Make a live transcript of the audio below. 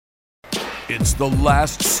It's the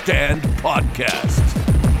Last Stand Podcast.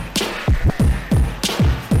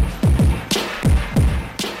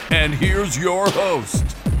 And here's your host,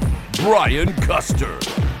 Brian Custer.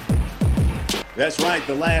 That's right,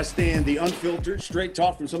 The Last Stand, the unfiltered, straight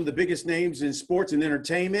talk from some of the biggest names in sports and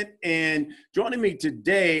entertainment. And joining me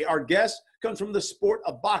today, our guest comes from the sport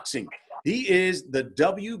of boxing. He is the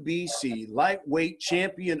WBC lightweight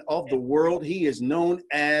champion of the world. He is known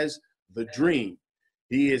as The Dream.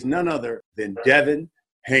 He is none other than Devin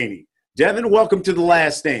Haney. Devin, welcome to The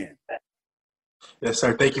Last Stand. Yes,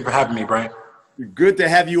 sir. Thank you for having me, Brian. Good to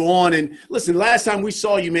have you on. And listen, last time we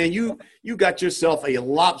saw you, man, you got yourself a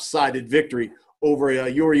lopsided victory over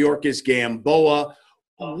Yuriorkis Gamboa.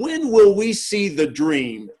 When will we see The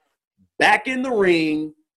Dream back in the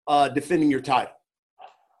ring defending your title?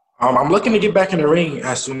 I'm looking to get back in the ring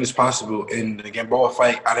as soon as possible. In the Gamboa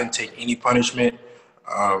fight, I didn't take any punishment.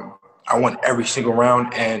 I won every single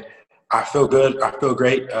round, and I feel good. I feel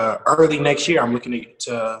great. Early next year, I'm looking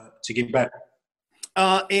to get back.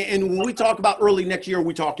 And when we talk about early next year,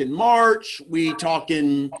 we talking March, we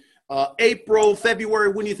talking April,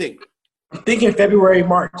 February. When do you think? I'm thinking February,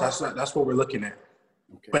 March. That's what we're looking at.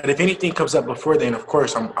 Okay. But if anything comes up before then, of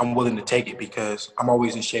course, I'm willing to take it because I'm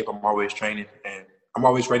always in shape. I'm always training, and I'm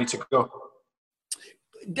always ready to go.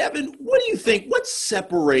 Devin, what do you think? What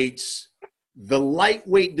separates the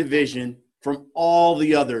lightweight division from all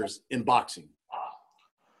the others in boxing?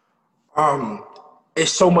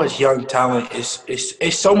 It's so much young talent.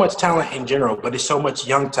 It's so much talent in general, but it's so much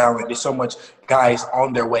young talent. There's so much guys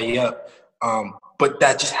on their way up, but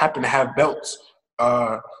that just happen to have belts.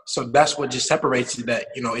 So that's what just separates it. That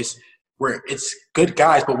it's good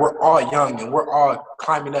guys, but we're all young and we're all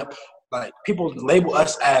climbing up. Like, people label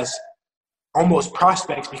us as almost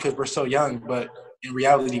prospects because we're so young, but in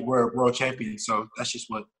reality, we're world champions. So that's just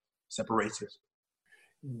what separates us.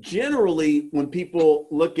 Generally, when people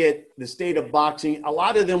look at the state of boxing, a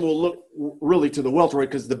lot of them will look really to the welterweight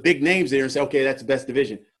because the big names there and say, okay, that's the best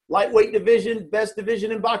division. Lightweight division, best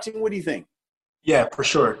division in boxing. What do you think? Yeah, for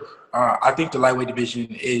sure. I think the lightweight division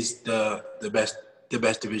is the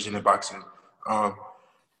best division in boxing.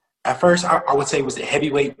 At first, I would say it was the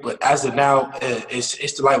heavyweight, but as of now, it's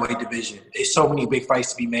the lightweight division. It's so many big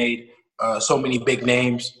fights to be made, so many big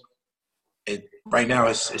names. Right now,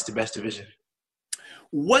 it's the best division.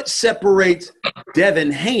 What separates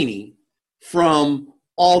Devin Haney from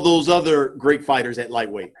all those other great fighters at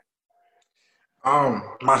lightweight?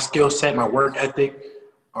 My skill set, my work ethic.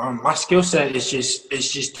 My skill set is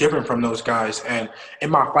just different from those guys, and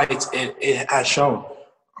in my fights, it has shown.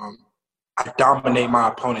 I dominate my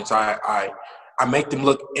opponents. I make them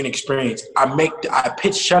look inexperienced. I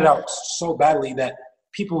pitch shutouts so badly that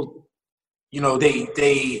people,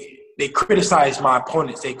 they criticize my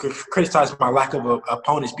opponents. They criticize my lack of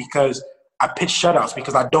opponents because I pitch shutouts,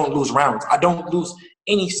 because I don't lose rounds. I don't lose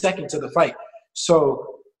any seconds of the fight.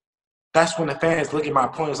 So that's when the fans look at my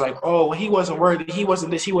opponents like, oh, well, he wasn't worthy. He wasn't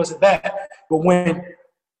this. He wasn't that. But when,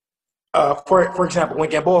 for example, when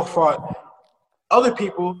Gamboa fought other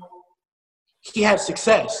people, he had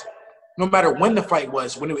success. No matter when the fight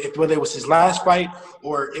was, whether it was his last fight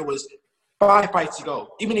or it was 5 fights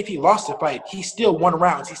ago, even if he lost the fight, he still won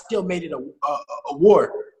rounds. He still made it a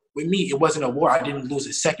war. With me, it wasn't a war. I didn't lose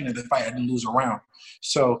a second of the fight. I didn't lose a round.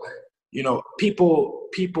 So, people,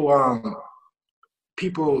 they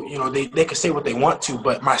can say what they want to,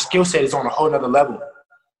 but my skill set is on a whole nother level.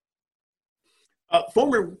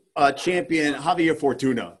 Former champion Javier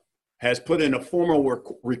Fortuna has put in a formal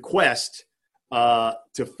request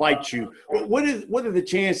to fight you. What are the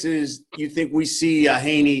chances you think we see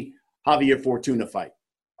Javier Fortuna fight?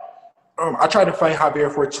 I tried to fight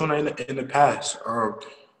Javier Fortuna in the past.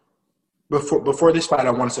 Before this fight,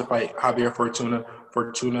 I wanted to fight Javier Fortuna.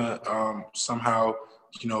 Fortuna somehow,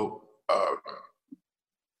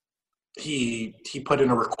 he put in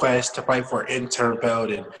a request to fight for an interim belt,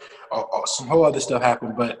 and some whole other stuff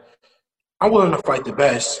happened. But I'm willing to fight the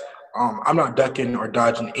best. I'm not ducking or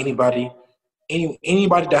dodging anybody.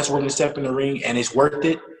 Anybody that's willing to step in the ring and it's worth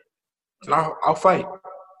it, and I'll fight.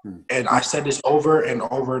 And I said this over and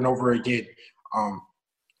over and over again.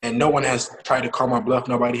 And no one has tried to call my bluff.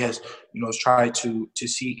 Nobody has, tried to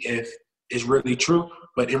see if it's really true.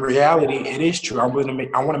 But in reality, it is true. I want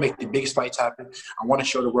to make the biggest fights happen. I want to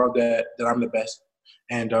show the world that I'm the best.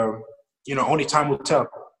 And only time will tell.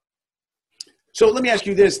 So let me ask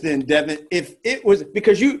you this then, Devin. If it was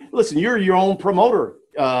because you're your own promoter.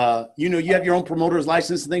 You have your own promoter's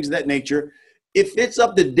license and things of that nature. If it's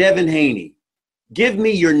up to Devin Haney, give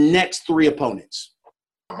me your next 3 opponents.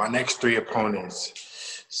 My next 3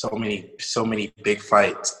 opponents, so many big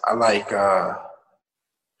fights. I like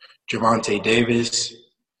Gervonta Davis.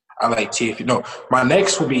 I like Teofimo. No, my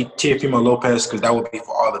next would be Teofimo Lopez because that would be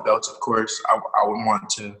for all the belts, of course. I would want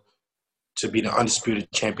to be the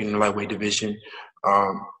undisputed champion in the lightweight division.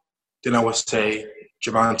 Then I would say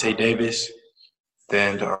Gervonta Davis.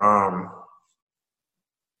 Then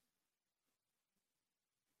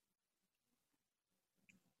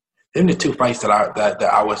them the two fights that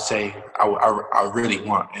I would say I really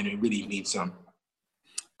want, and it really needs some.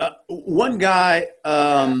 One guy,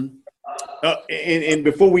 and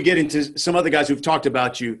before we get into some other guys who've talked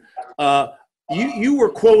about you, you were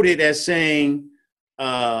quoted as saying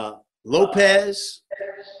Lopez,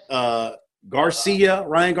 Garcia,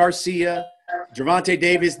 Ryan Garcia, Gervonta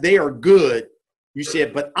Davis, they are good. You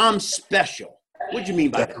said, but I'm special. What do you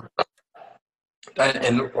mean by that?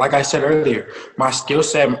 And like I said earlier, my skill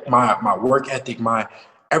set, my work ethic, my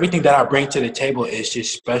everything that I bring to the table is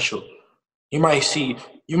just special. You might see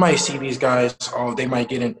these guys. Oh, they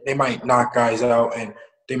might knock guys out, and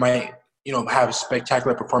they might have a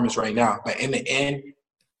spectacular performance right now. But in the end,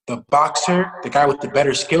 the boxer, the guy with the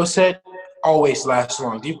better skill set, always lasts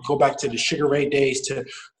long. You can go back to the Sugar Ray days, to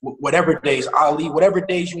whatever days, Ali, whatever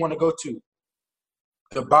days you want to go to.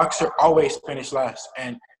 The boxer always finished last,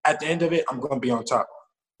 and at the end of it, I'm going to be on top.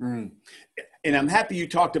 And I'm happy you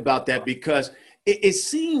talked about that because it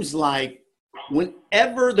seems like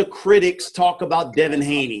whenever the critics talk about Devin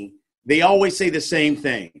Haney, they always say the same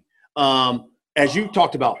thing. As you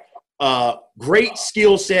talked about, great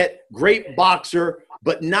skill set, great boxer,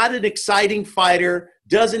 but not an exciting fighter,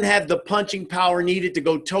 doesn't have the punching power needed to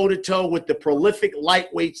go toe-to-toe with the prolific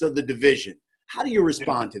lightweights of the division. How do you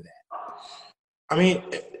respond to that? I mean,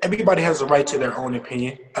 everybody has a right to their own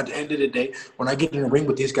opinion. At the end of the day, when I get in the ring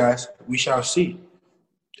with these guys, we shall see.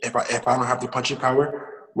 If I don't have the punching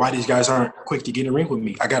power, why these guys aren't quick to get in the ring with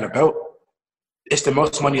me. I got a belt. It's the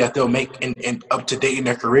most money that they'll make in up to date in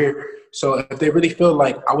their career. So if they really feel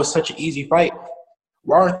like I was such an easy fight,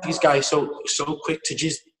 why aren't these guys so quick to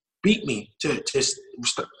just beat me, to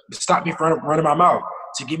stop me from running my mouth,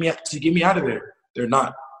 to get me out of there? They're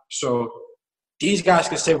not. So these guys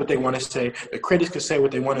can say what they want to say. The critics can say what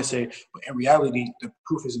they want to say. But in reality, the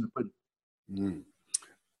proof is in the pudding.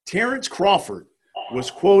 Terrence Crawford was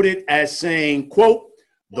quoted as saying, quote,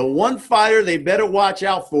 "The one fighter they better watch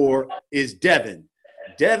out for is Devin.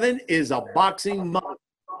 Devin is a boxing monster.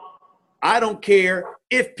 I don't care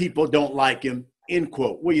if people don't like him," end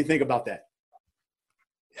quote. What do you think about that?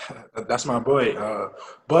 That's my boy.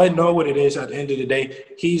 Bud know what it is at the end of the day.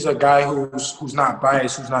 He's a guy who's not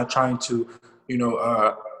biased, who's not trying to,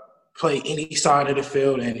 play any side of the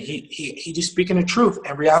field, and he just speaking the truth.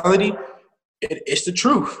 In reality, it's the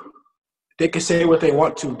truth. They can say what they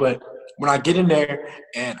want to, but when I get in there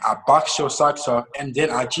and I box your socks off and then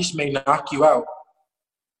I just may knock you out,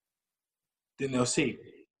 then they'll see.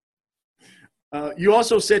 You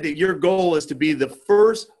also said that your goal is to be the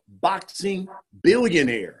first boxing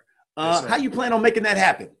billionaire. Yes, how you plan on making that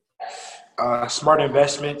happen? Smart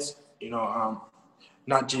investments,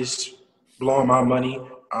 not just blowing my money.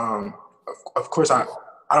 Of course, I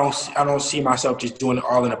don't see myself just doing it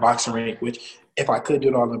all in the boxing ring, which if I could do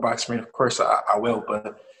it all in the boxing ring, of course I will.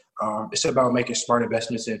 But it's about making smart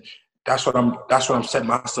investments, and that's what I'm setting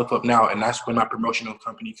myself up now. And that's when my promotional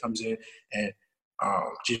company comes in, and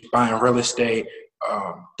just buying real estate,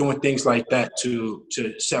 doing things like that to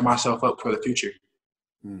set myself up for the future.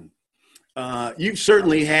 You've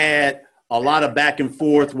certainly had a lot of back and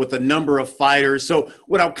forth with a number of fighters. So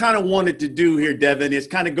what I kind of wanted to do here, Devin, is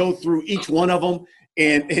kind of go through each one of them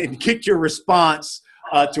and get your response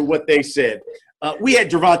to what they said. We had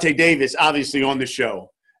Gervonta Davis, obviously, on the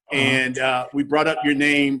show, and we brought up your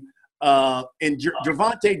name. And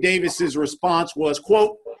Gervonta Davis's response was,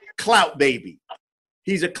 quote, "Clout baby."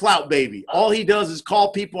 He's a clout baby. All he does is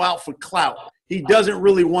call people out for clout. He doesn't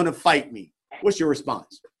really want to fight me. What's your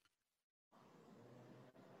response?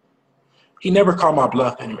 He never called my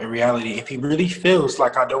bluff in reality. If he really feels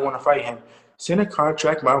like I don't want to fight him, send a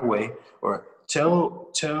contract my way, or tell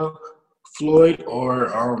Floyd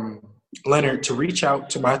or Leonard to reach out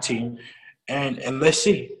to my team, and let's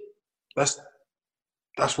see. That's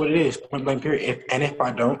what it is, point blank period. If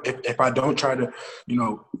I don't try to,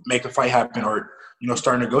 make a fight happen or,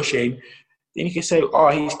 start negotiating, then he can say, "Oh,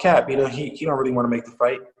 he's capped. He don't really want to make the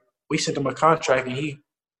fight." We sent him a contract and he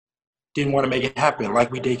didn't want to make it happen,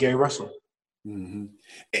 like we did Gary Russell. Mm-hmm.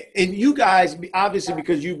 And you guys, obviously,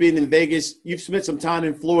 because you've been in Vegas, you've spent some time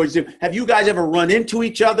in Florida. Have you guys ever run into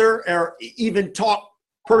each other or even talked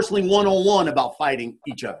personally one-on-one about fighting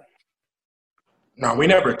each other? No, we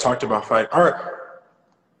never talked about fight.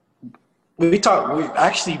 We talked.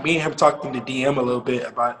 Me and him talked in the DM a little bit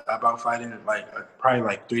about fighting,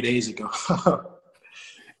 probably 3 days ago.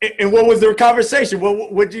 And what was the conversation?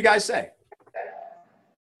 What did you guys say?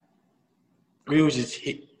 We were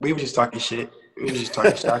just talking shit.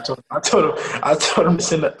 I told him to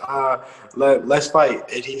send let's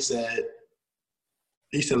fight, and he said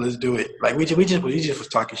let's do it. Like we just was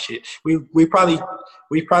talking shit. We probably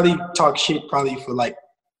talked shit for like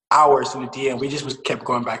hours in the DM. We just kept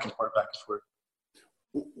going back and forth.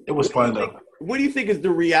 It was fun though. What do you think is the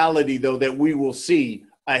reality though that we will see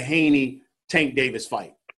a Haney Tank Davis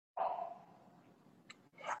fight?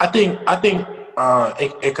 I think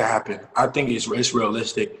it could happen. I think it's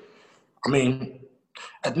realistic. I mean,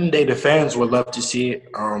 at the end of the day, the fans would love to see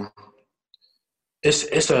it.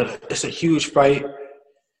 It's a huge fight,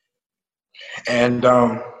 and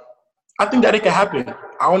I think that it could happen.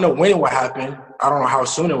 I don't know when it will happen. I don't know how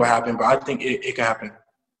soon it will happen, but I think it could happen.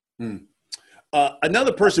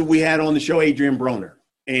 Another person we had on the show, Adrian Broner,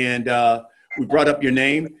 and we brought up your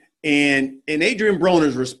name. And in Adrian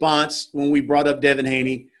Broner's response when we brought up Devin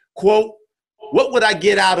Haney, quote, "What would I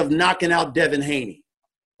get out of knocking out Devin Haney?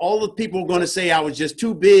 All the people are going to say I was just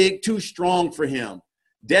too big, too strong for him.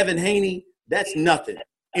 Devin Haney, that's nothing,"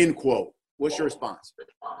 end quote. What's your response?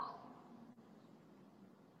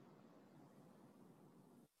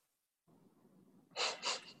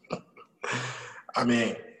 I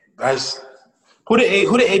mean, that's who did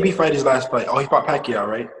AB fight his last fight? Oh, he fought Pacquiao,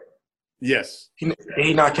 right? Yes.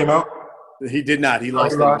 He knocked him out? He did not. He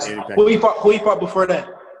lost. Who he fought before that?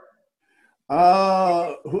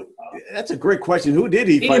 That's a great question. Who did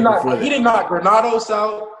he fight before that? He did not. Granados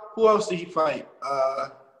out. Who else did he fight?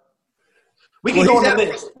 We can go on the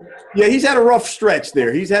list. Yeah, he's had a rough stretch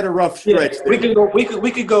there. There. We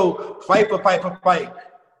could go fight for fight,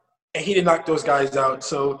 and he didn't knock those guys out.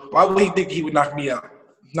 So why would he think he would knock me out?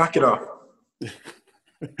 Knock it off.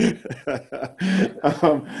 And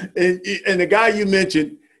the guy you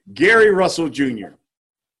mentioned, Gary Russell Jr.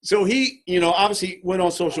 So he, obviously went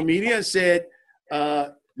on social media and said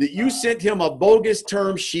that you sent him a bogus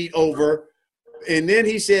term sheet over. And then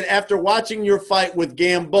he said, after watching your fight with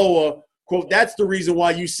Gamboa, quote, "That's the reason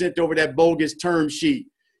why you sent over that bogus term sheet.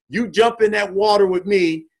 You jump in that water with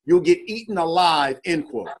me, you'll get eaten alive," end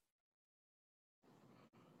quote.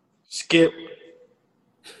 Skip.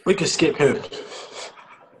 We could skip him.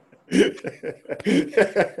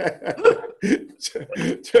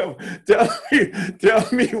 Tell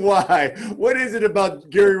me why. What is it about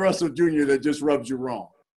Gary Russell Jr. that just rubs you wrong?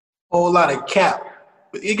 Whole lot of cap.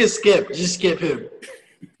 You can skip. Just skip him.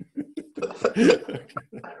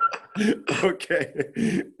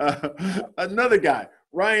 Okay. Another guy,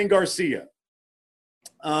 Ryan Garcia.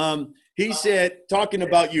 He said, talking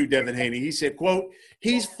about you, Devin Haney, he said, quote,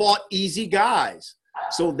 "He's fought easy guys.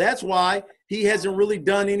 So that's why he hasn't really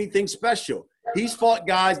done anything special. He's fought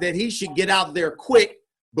guys that he should get out there quick,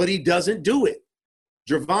 but he doesn't do it.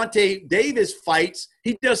 Gervonta Davis fights,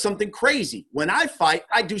 he does something crazy. When I fight,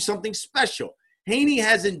 I do something special. Haney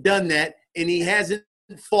hasn't done that, and he hasn't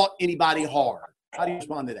fought anybody hard." How do you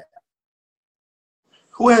respond to that?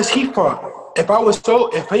 Who has he fought? If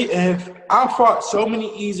I fought so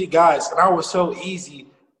many easy guys and I was so easy,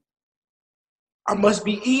 I must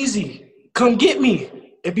be easy. Come get me.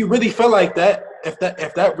 If you really felt like that, if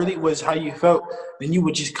that really was how you felt, then you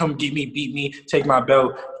would just come get me, beat me, take my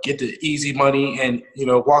belt, get the easy money, and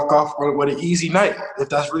walk off with an easy night. If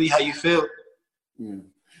that's really how you feel.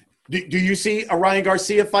 Do you see a Ryan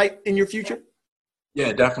Garcia fight in your future?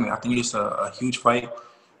 Yeah, definitely. I think it's a huge fight.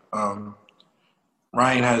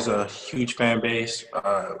 Ryan has a huge fan base.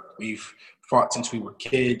 We've fought since we were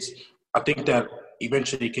kids. I think that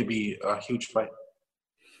eventually it could be a huge fight.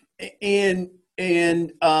 And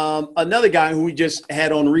another guy who we just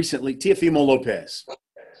had on recently, Teofimo Lopez,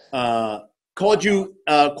 called you,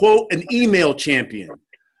 quote, an email champion.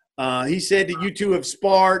 He said that you two have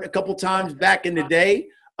sparred a couple times back in the day.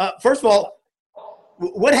 First of all,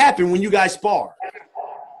 what happened when you guys sparred?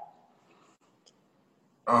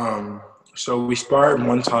 So we sparred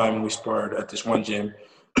one time. We sparred at this one gym.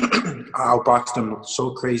 I outboxed him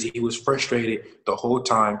so crazy. He was frustrated the whole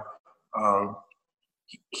time.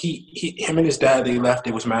 Him and his dad, they left.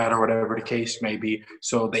 They was mad or whatever the case may be.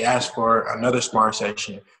 So they asked for another spar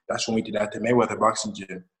session. That's when we did that at the Mayweather boxing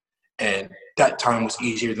gym. And that time was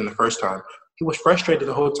easier than the first time. He was frustrated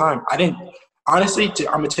the whole time. I'm going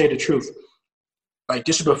to tell you the truth. Like,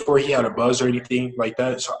 this is before he had a buzz or anything like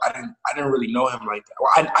that. So I didn't really know him like that.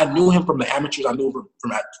 Well, I knew him from the amateurs. I knew him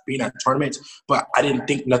from being at tournaments, but I didn't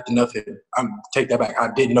think nothing of him. Take that back. I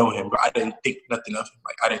did know him, but I didn't think nothing of him.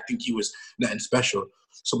 Like, I didn't think he was nothing special.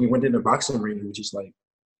 So we went in the boxing ring and we just like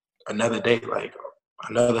another day, like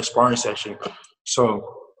another sparring session.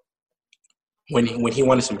 So when he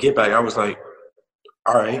wanted some get back, I was like,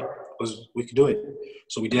 all right, we could do it.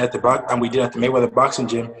 So we did at the Mayweather boxing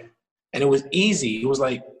gym, and it was easy. It was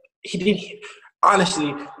like he didn't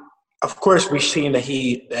honestly. Of course, we've seen that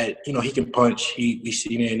he can punch. We've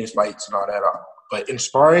seen it in his fights and all that. But in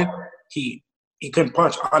sparring, he couldn't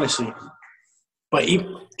punch, honestly. But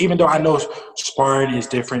even though I know sparring is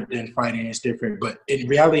different than fighting is different, but in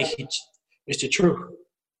reality, it's the truth.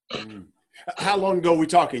 Mm. How long ago are we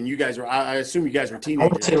talking? You guys were, I assume you guys were teenagers.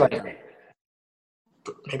 I would say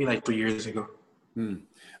maybe 3 years ago.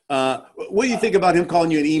 What do you think about him calling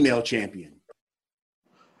you an email champion?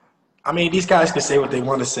 I mean, these guys can say what they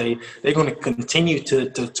want to say. They're going to continue to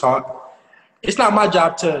talk. It's not my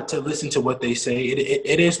job to listen to what they say.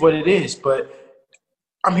 It is what it is, but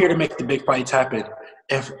I'm here to make the big fights happen.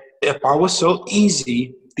 If I was so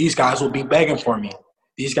easy, these guys would be begging for me.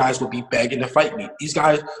 These guys would be begging to fight me. These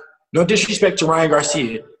guys, no disrespect to Ryan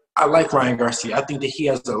Garcia. I like Ryan Garcia. I think that he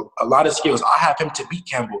has a lot of skills. I have him to beat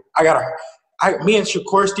Campbell. Me and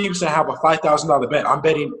Shakur Stevenson have a $5,000 bet. I'm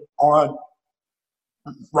betting on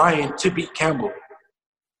Ryan to beat Campbell.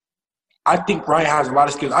 I think Ryan has a lot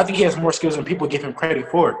of skills. I think he has more skills than people give him credit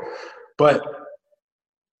for. But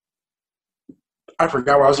I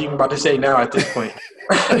forgot what I was even about to say now at this point.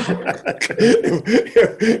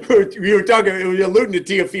 We were alluding to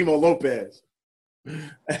Teofimo Lopez.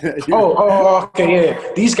 Okay,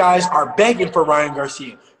 yeah. These guys are begging for Ryan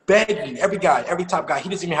Garcia. Begging. Every top guy. He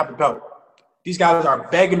doesn't even have the belt. These guys are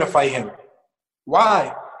begging to fight him.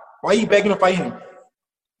 Why? Why are you begging to fight him?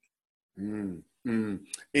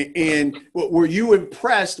 And were you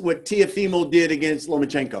impressed what Teofimo did against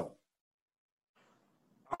Lomachenko?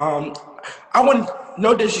 I wouldn't.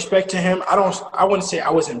 No disrespect to him. I wouldn't say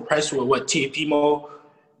I was impressed with what Teofimo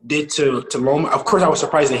did to Loma. Of course, I was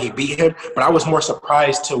surprised that he beat him, but I was more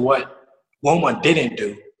surprised to what Loma didn't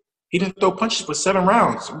do. He didn't throw punches for 7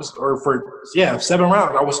 rounds. 7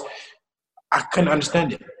 rounds. I couldn't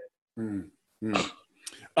understand it.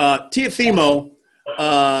 Teofimo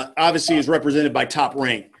obviously is represented by Top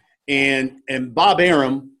Rank, and Bob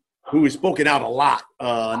Arum, who has spoken out a lot,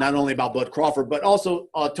 not only about Bud Crawford, but also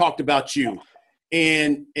talked about you.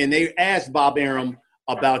 And they asked Bob Arum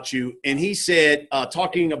about you, and he said,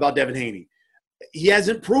 talking about Devin Haney, he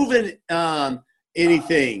hasn't proven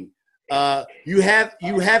anything. You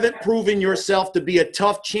haven't proven yourself to be a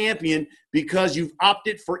tough champion because you've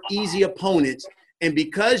opted for easy opponents, and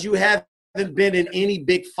because you haven't been in any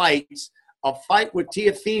big fights. A fight with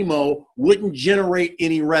Teofimo wouldn't generate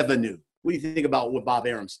any revenue. What do you think about what Bob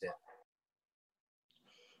Arum said?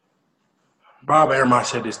 Bob Arum, I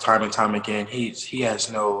said this time and time again. He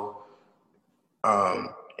has no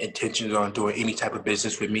intentions on doing any type of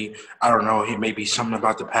business with me. I don't know. It may be something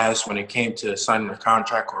about the past when it came to signing a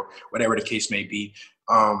contract or whatever the case may be.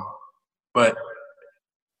 But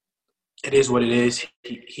it is what it is.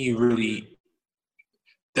 He really –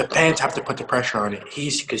 the fans have to put the pressure on it.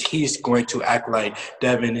 Because he's going to act like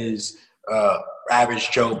Devin is average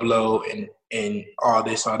Joe Blow and all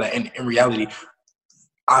this, all that. And in reality,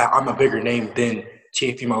 I'm a bigger name than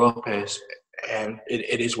Teofimo Lopez, and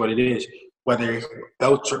it is what it is, whether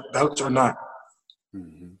belts or not.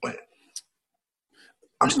 But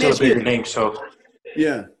I'm still a bigger name, so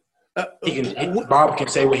yeah. Bob can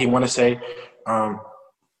say what he want to say. It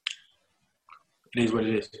is what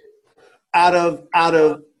it is. Out of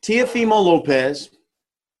Teofimo Lopez,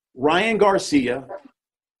 Ryan Garcia,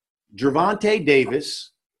 Gervonta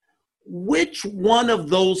Davis, which one of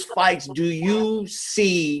those fights do you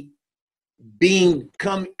see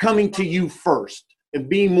coming to you first and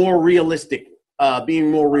being more realistic? I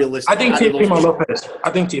think Teofimo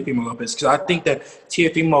Lopez, because I think that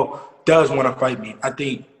Teofimo does want to fight me. I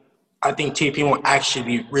think Teofimo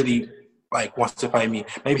actually really wants to fight me.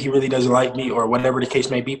 Maybe he really doesn't like me or whatever the case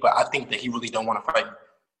may be, but I think that he really don't want to fight me.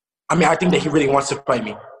 I mean, I think that he really wants to fight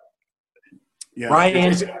me. Yeah.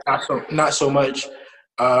 Ryan, not so much.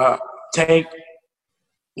 Tank,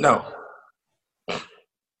 no.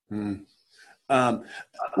 When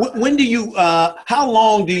do you? How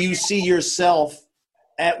long do you see yourself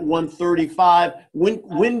at 135?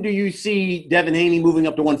 When do you see Devin Haney moving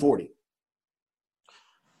up to 140?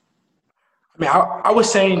 I mean, I was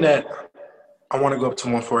saying that I want to go up to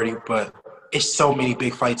 140, but it's so many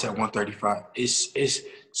big fights at 135. It's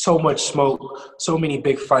so much smoke, so many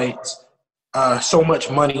big fights, so much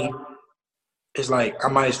money. It's like I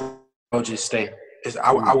might as well just stay.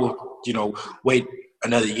 I will, wait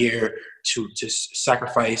another year to just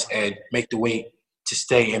sacrifice and make the weight to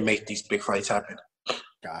stay and make these big fights happen.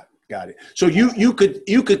 Got it. So you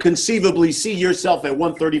could conceivably see yourself at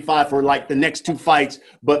 135 for like the next 2 fights,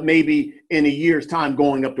 but maybe in a year's time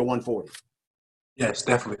going up to 140. Yes,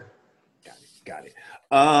 definitely. Got it.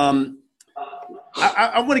 I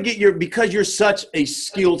want to get because you're such a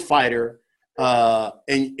skilled fighter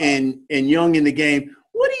and young in the game.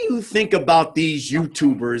 What do you think about these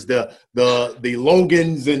YouTubers, the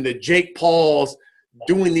Logans and the Jake Pauls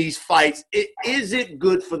doing these fights? Is it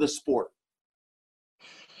good for the sport?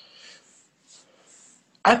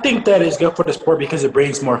 I think that is good for the sport because it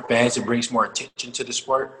brings more fans, it brings more attention to the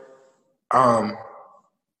sport.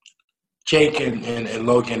 Jake and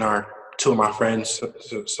Logan are two of my friends,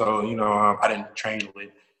 so you know, I didn't train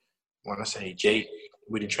with. When I say Jake,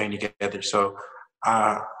 we didn't train together, so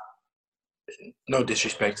no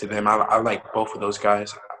disrespect to them. I like both of those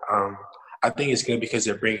guys. I think it's good because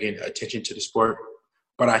they're bringing attention to the sport,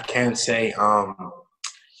 but I can say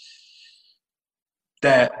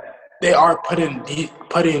that they are putting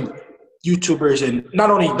YouTubers and not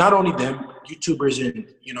only them, YouTubers and,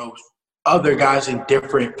 you know, other guys in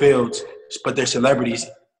different fields, but they're celebrities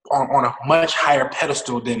on a much higher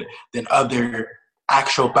pedestal than other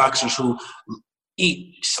actual boxers who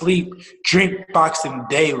eat, sleep, drink boxing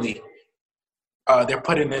daily. They're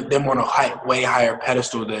putting them on a way higher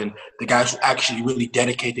pedestal than the guys who actually really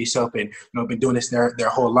dedicate themselves and, you know, been doing this their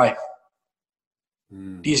whole life.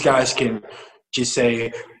 These guys can just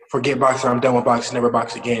say, forget boxing, I'm done with boxing, never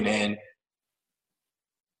box again, and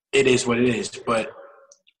it is what it is. But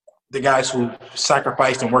the guys who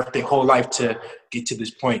sacrificed and worked their whole life to get to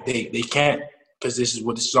this point, they can't, because this is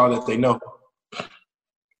all that they know.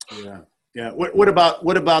 Yeah. What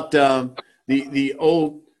about the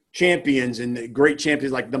old champions and the great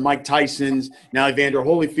champions like the Mike Tysons? Now Evander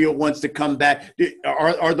Holyfield wants to come back.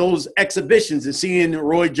 Are those exhibitions and seeing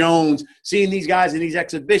Roy Jones, seeing these guys in these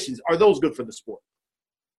exhibitions, are those good for the sport?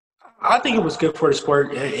 I think it was good for the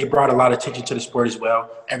sport. It brought a lot of attention to the sport as well.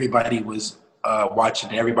 Everybody was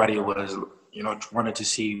watching. Everybody was, you know, wanted to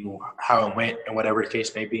see how it went and whatever the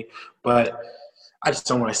case may be. But I just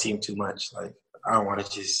don't want to see him too much. Like, I don't want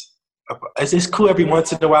to just – it's cool every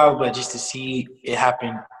once in a while, but just to see it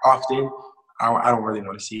happen often, I don't really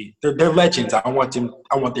want to see it. They're legends. I want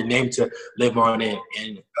their name to live on in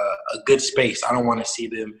a good space. I don't want to see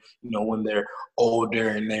them, you know, when they're older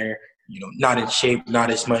and they're, you know, not in shape, not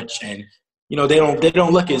as much, and, you know, they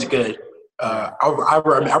don't look as good. I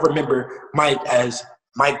remember Mike as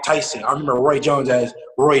Mike Tyson. I remember Roy Jones as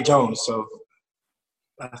Roy Jones. So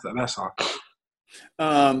that's all.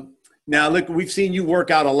 Now, look, we've seen you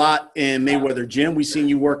work out a lot in Mayweather Gym. We've seen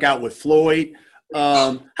you work out with Floyd.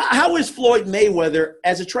 How is Floyd Mayweather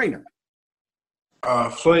as a trainer?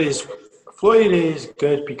 Floyd is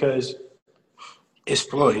good because it's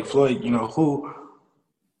Floyd. Floyd, you know, who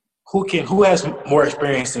has more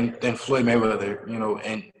experience than Floyd Mayweather, you know,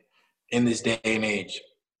 and in this day and age?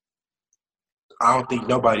 I don't think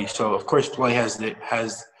nobody. So of course Floyd has the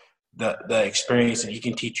experience, and he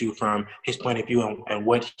can teach you from his point of view and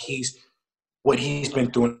what he's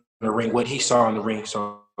been through in the ring, what he saw in the ring.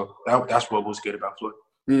 So that's what was good about Floyd.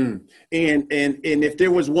 And if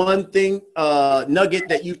there was one thing nugget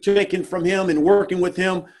that you've taken from him and working with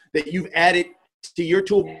him that you've added to your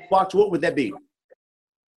toolbox, what would that be?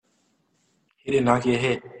 He did not get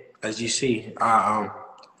hit, as you see. I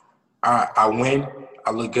win.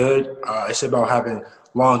 I look good. It's about having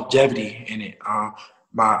longevity in it.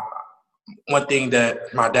 One thing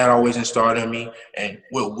that my dad always instilled in me, and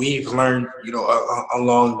what we've learned, you know,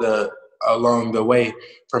 along the way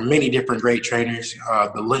from many different great trainers,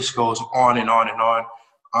 the list goes on and on and on,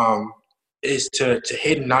 is to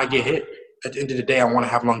hit and not get hit. At the end of the day, I want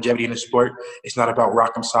to have longevity in the sport. It's not about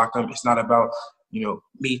rock'em sock'em. It's not about, you know,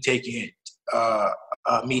 me taking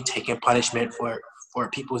punishment for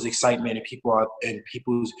people's excitement and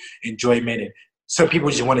people's enjoyment. And some people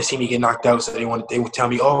just want to see me get knocked out, so they would tell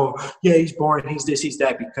me, oh yeah, he's boring, he's this, he's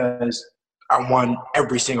that, because I won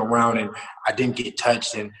every single round and I didn't get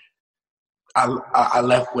touched and I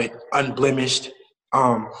left with unblemished.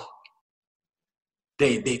 They're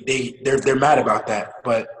mad about that,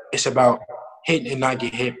 but it's about hitting and not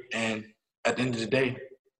get hit. And at the end of the day,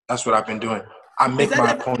 that's what I've been doing. I make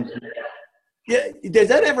my opponent. Yeah, does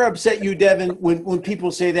that ever upset you, Devin, when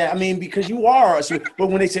people say that? I mean, because you are, but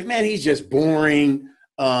when they say, "Man, he's just boring,"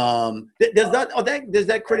 does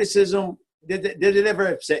that criticism did it ever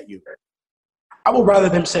upset you? I would rather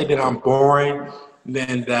them say that I'm boring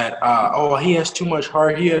than that. He has too much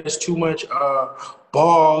heart. He has too much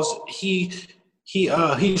balls. He's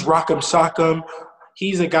rock'em sock'em.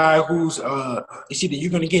 He's a guy who's it's either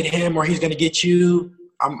you're gonna get him or he's gonna get you.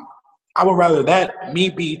 I would rather that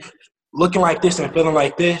me be looking like this and feeling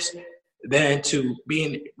like this than to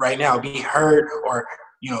being right now, be hurt or,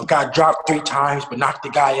 got dropped 3 times but knocked the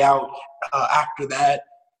guy out after that.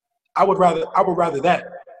 I would rather that.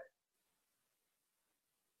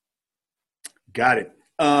 Got it.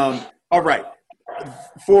 All right.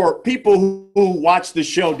 For people who watch the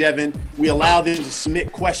show, Devin, we allow them to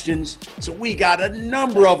submit questions. So we got a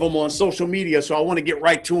number of them on social media, so I want to get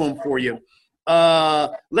right to them for you.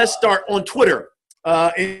 Let's start on Twitter.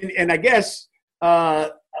 And I guess,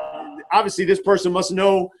 obviously, this person must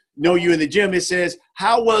know you in the gym. It says,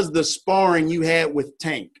 how was the sparring you had with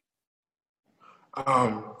Tank?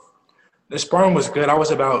 The sparring was good. I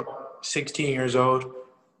was about 16 years old.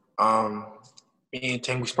 Me and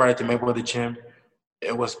Tank, we sparred at the Mayweather gym.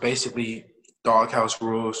 It was basically doghouse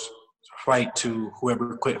rules, fight to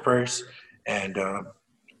whoever quit first. And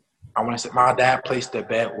I want to say my dad placed a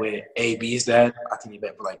bet with AB's dad. I think he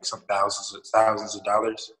bet for like some thousands of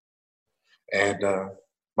dollars. And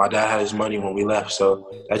my dad had his money when we left, so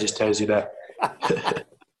that just tells you that.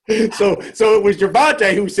 So it was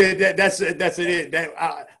Gervonta who said that's it.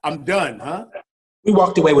 That I'm done, huh? We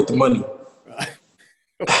walked away with the money.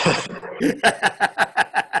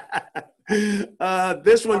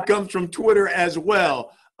 This one comes from Twitter as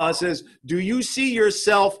well. Says, do you see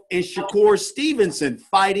yourself and Shakur Stevenson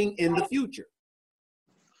fighting in the future?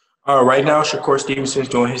 Right now, Shakur Stevenson's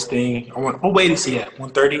doing his thing. We'll wait to see at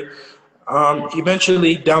 130.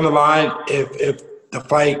 Eventually, down the line, if the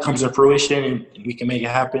fight comes to fruition and we can make it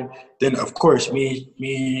happen, then of course, me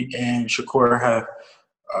and Shakur have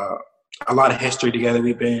a lot of history together.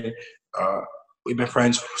 We've been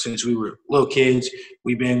friends since we were little kids.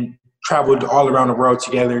 We've been traveled all around the world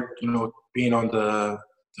together. Being on the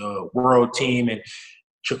world team, and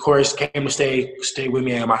Shakur came to stay with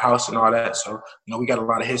me at my house and all that. So we got a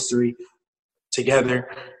lot of history together.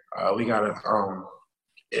 We got to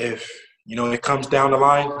if it comes down the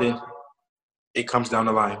line, then it comes down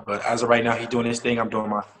the line. But as of right now, he's doing his thing. I'm doing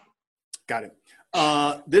mine. Got it.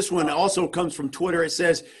 This one also comes from Twitter. It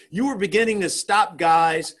says, you were beginning to stop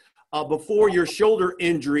guys before your shoulder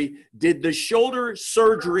injury. Did the shoulder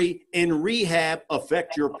surgery and rehab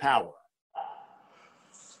affect your power?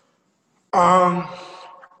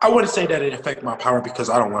 I wouldn't say that it affected my power because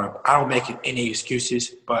I don't make any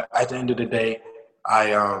excuses. But at the end of the day,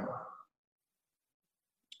 I'm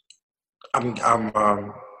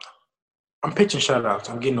pitching shutouts.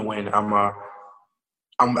 I'm getting the win.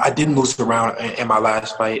 I didn't lose the round in my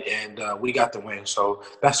last fight, and we got the win. So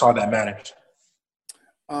that's all that matters.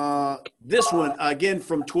 This one, again,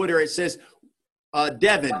 from Twitter, it says,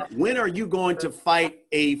 Devin, when are you going to fight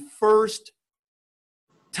a first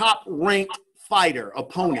top-ranked fighter,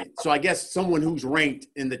 opponent? So I guess someone who's ranked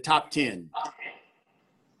in the top 10.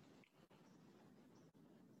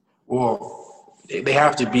 Well, they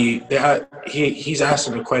have to be. He's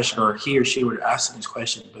asking the question, or he or she were asking this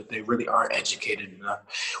question, but they really aren't educated enough.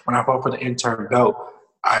 When I fought for the interim belt,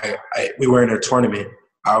 we were in a tournament.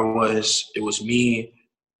 It was me,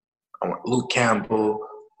 Luke Campbell,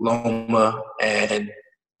 Loma, and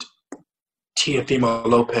Teofimo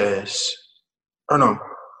Lopez.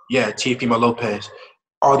 Teofimo Lopez.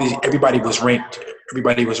 Everybody was ranked.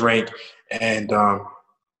 And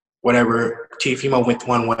whatever. Teofimo went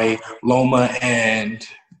one way. Loma and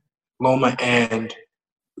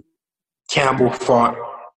Campbell fought,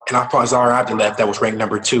 and I fought Zara Abdullaev, that was ranked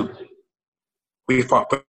number 2. We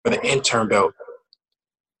fought for the interim belt.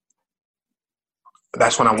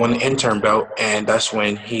 That's when I won the interim belt, and that's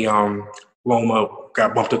when Loma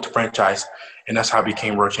got bumped up to franchise, and that's how I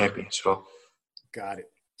became world champion. So, got it.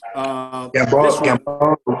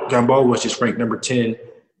 Gamboa was just ranked number 10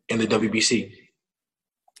 in the WBC.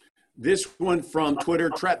 This one from Twitter,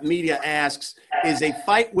 Trap Media asks, is a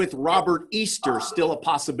fight with Robert Easter still a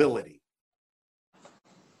possibility?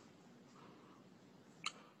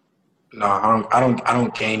 No, I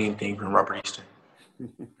don't gain anything from Robert Easter.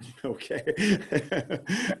 Okay.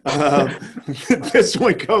 This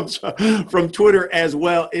one comes from Twitter as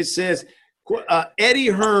well. It says, Eddie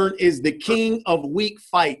Hearn is the king of weak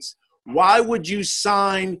fights. Why would you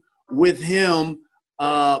sign with him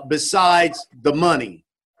besides the money?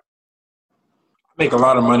 I make a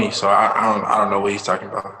lot of money, so I don't know what he's talking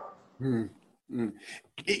about. And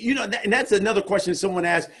that's another question someone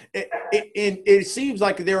asked. It seems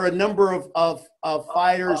like there are a number of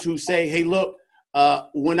fighters who say, hey, look,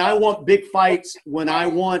 when I want big fights, when I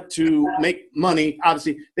want to make money,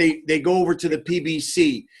 obviously they go over to the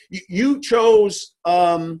PBC. You chose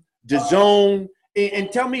DAZN,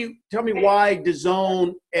 and tell me why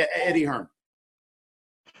DAZN, Eddie Hearn.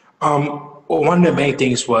 Well, one of the main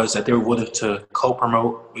things was that they were willing to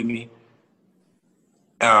co-promote with me,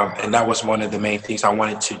 And that was one of the main things. I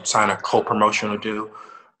wanted to sign a co-promotional deal.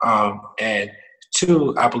 And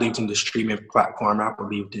two, I believed in the streaming platform. I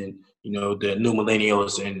believed in, the new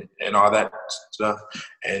millennials and all that stuff.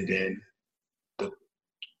 And then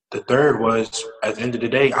the third was, at the end of the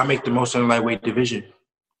day, I make the most in the lightweight division.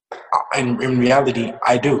 And in reality,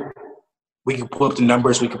 I do. We can pull up the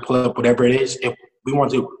numbers. We can pull up whatever it is. If we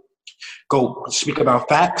want to go speak about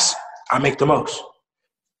facts, I make the most.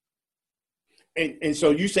 And so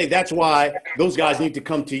you say that's why those guys need to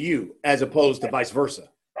come to you as opposed to vice versa.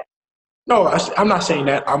 No, I'm not saying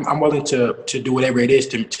that. I'm willing to do whatever it is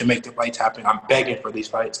to make the fights happen. I'm begging for these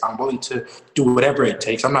fights. I'm willing to do whatever it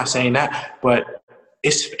takes. I'm not saying that, but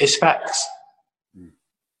it's facts.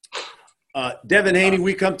 Devin Haney,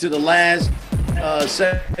 we come to the last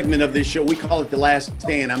segment of this show. We call it The Last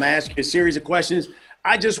Stand. I'm asking a series of questions.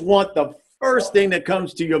 I just want the first thing that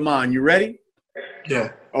comes to your mind. You ready?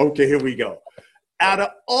 Yeah. Okay, here we go. Out of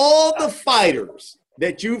all the fighters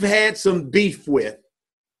that you've had some beef with,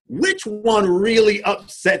 which one really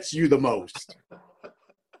upsets you the most?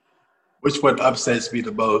 Which one upsets me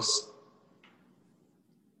the most?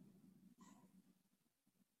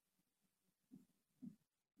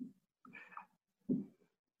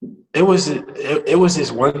 It was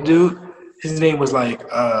this one dude. His name was like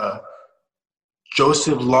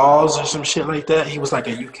Joseph Laws or some shit like that. He was like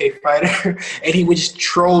a UK fighter, and he would just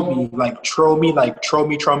troll me.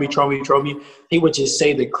 He would just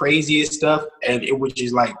say the craziest stuff, and it would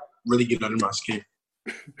just like really get under my skin.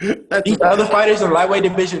 These other fighters in the lightweight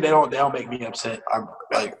division, they don't make me upset.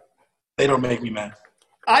 They don't make me mad.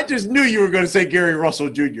 I just knew you were going to say Gary Russell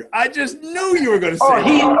Jr. I just knew you were going to say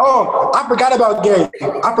that. I forgot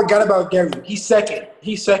about Gary. He's second.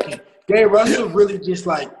 Gary Russell really just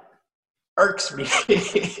like irks me.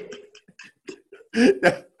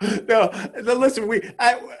 No, listen,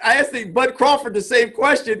 I asked Bud Crawford the same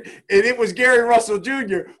question, and it was Gary Russell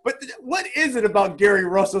Jr. But what is it about Gary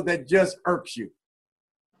Russell that just irks you?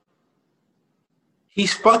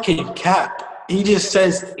 He's fucking cap. He just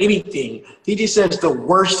says anything. He just says the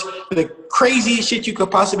worst, the craziest shit you could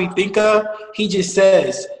possibly think of. He just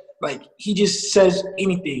says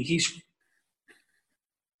anything.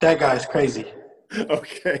 That guy's crazy.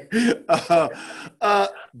 Okay.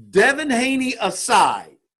 Devin Haney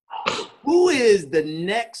aside, who is the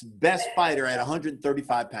next best fighter at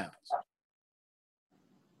 135 pounds?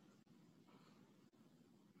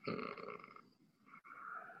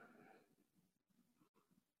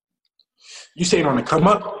 You saying on the come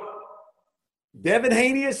up? Devin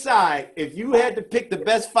Haney aside, if you had to pick the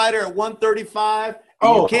best fighter at 135,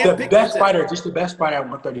 the best fighter at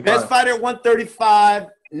 135. Best fighter at 135,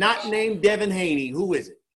 not named Devin Haney. Who is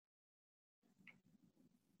it?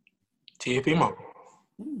 Teofimo.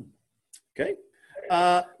 Okay.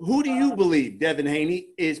 Who do you believe, Devin Haney,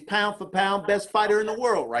 is pound for pound best fighter in the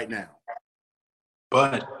world right now?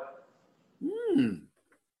 Bud.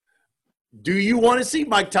 Do you want to see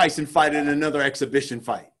Mike Tyson fight in another exhibition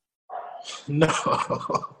fight? No.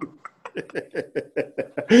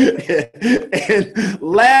 And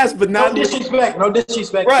last but not least, no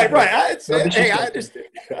disrespect. Right. I understand.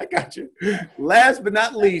 I got you. Last but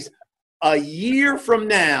not least, a year from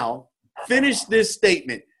now, finish this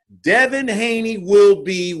statement. Devin Haney will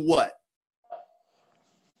be what?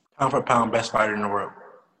 Pound for pound best fighter in the world.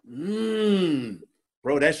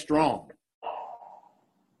 Bro, that's strong.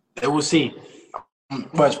 And we'll see.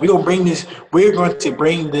 But we're going to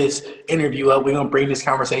bring this interview up. We're going to bring this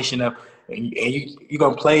conversation up. And you're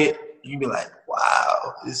going to play it. You'll be like,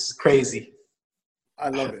 wow, this is crazy. I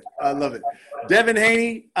love it. Devin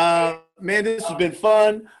Haney, man, this has been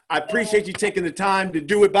fun. I appreciate you taking the time to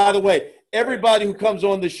do it. By the way, everybody who comes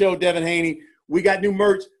on the show, Devin Haney, we got new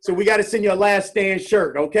merch, so we got to send you a Last Stand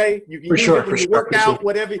shirt, okay? You can use it when you work out,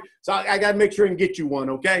 whatever. So I got to make sure and get you one,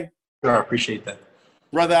 okay? Sure, I appreciate that.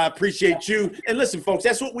 Brother, I appreciate you. And listen, folks,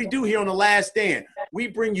 that's what we do here on The Last Stand. We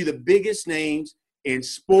bring you the biggest names in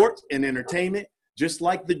sports and entertainment, just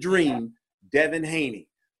like the dream, Devin Haney.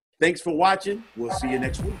 Thanks for watching. We'll see you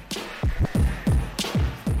next week.